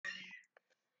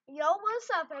Yo, what's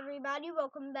up everybody?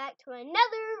 Welcome back to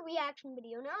another reaction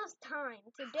video. Now it's time.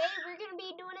 Today we're going to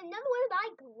be doing another one of my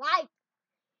glides.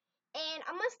 And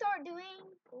I'm going to start doing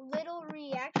little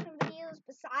reaction videos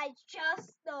besides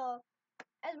just the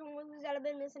SML movies that I've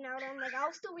been missing out on. Like,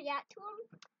 I'll still react to them.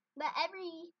 But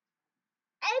every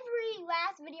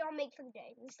last video I'll make for the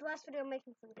day. This is the last video I'm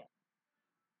making for the day.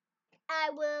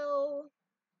 I will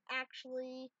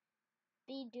actually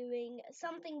be doing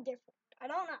something different. I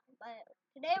don't know, but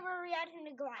today we're reacting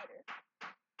to Glider.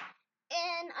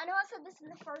 And I know I said this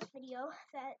in the first video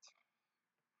that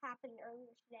happened earlier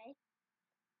today.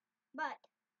 But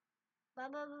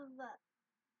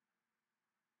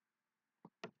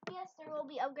yes, there will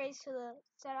be upgrades to the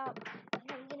setup.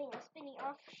 I'm getting a spinning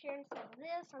off share instead of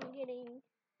this. I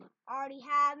already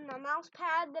have my mouse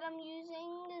pad that I'm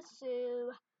using,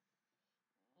 so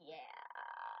yeah.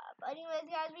 But anyways,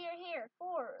 guys, we are here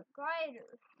for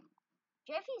Glider.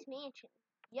 Jeffys mansion.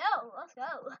 Yo, let's go.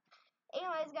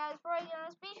 Anyways, guys, before I get on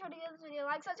this, be sure to give this video a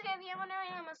like, subscribe if you haven't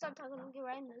already. I'm gonna start talking and get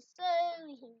right into this. So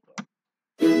we can go.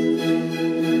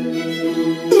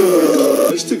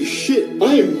 I just took a shit.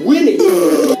 I am winning.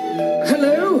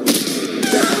 Hello?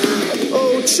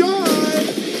 Oh, Chai!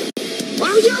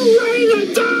 Are you ready to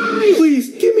die?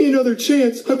 Please, give me another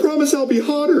chance. I promise I'll be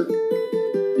hotter.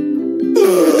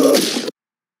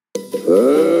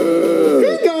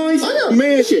 Hey guys, I got a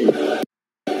mansion.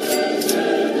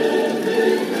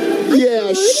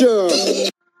 Yeah, sure.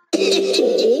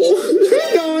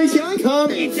 Hey guys, can I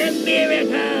come? It's a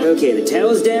miracle! Okay, the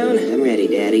towel's down. I'm ready,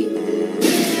 Daddy.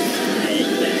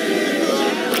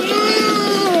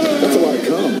 That's a lot of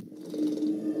cum.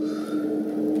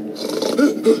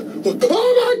 Oh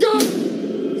my god!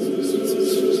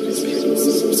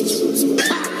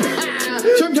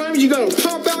 Sometimes you gotta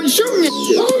pop out and shoot me.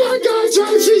 Oh my god,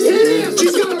 Charlie, she's hitting!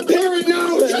 She's got a parrot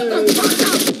now! Shut the fuck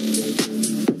up!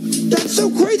 That's so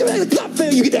crazy! That's not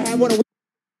fair! You get to have one of It's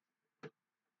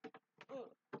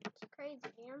crazy,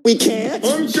 man. we can't?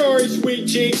 I'm sorry, sweet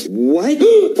cheeks. What?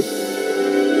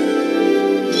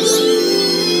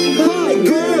 Hi,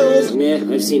 girls!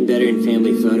 Meh, I've seen better in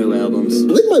family photo albums.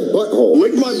 Lick my butthole.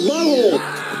 Lick my butthole!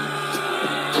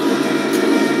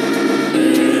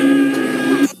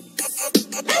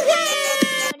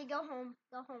 Everybody go home.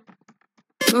 Go home.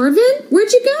 Marvin,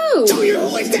 where'd you go? Tony,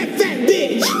 who is that fat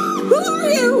bitch? Who are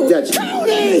you? That's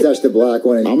Tony! That's the black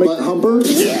one. I'm a butt humper?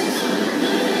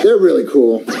 Yeah! They're really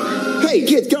cool. Hey,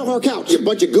 kids, get off our couch, you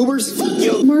bunch of goobers. Fuck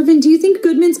you! Marvin, do you think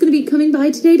Goodman's gonna be coming by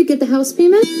today to get the house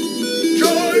payment?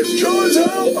 Guys, kill as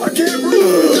hell! I can't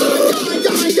breathe!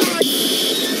 Die!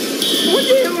 What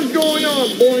the hell is going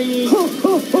on, boy?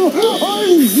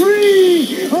 I'm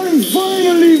free! I'm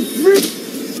finally free!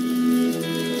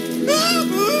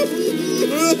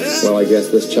 Well, I guess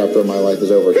this chapter of my life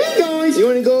is over. Hey guys, you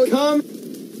wanna go come?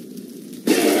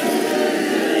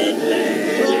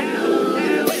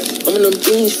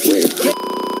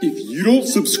 If you don't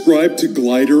subscribe to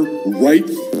Glider right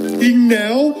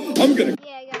now, I'm gonna.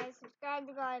 Yeah, guys, subscribe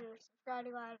to Glider. Subscribe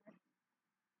to Glider.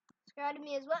 Subscribe to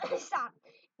me as well. Stop.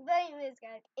 But anyways,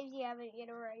 guys, if you haven't yet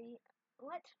already,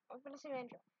 what? I'm gonna say my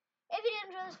intro. If you did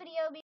enjoy this video, be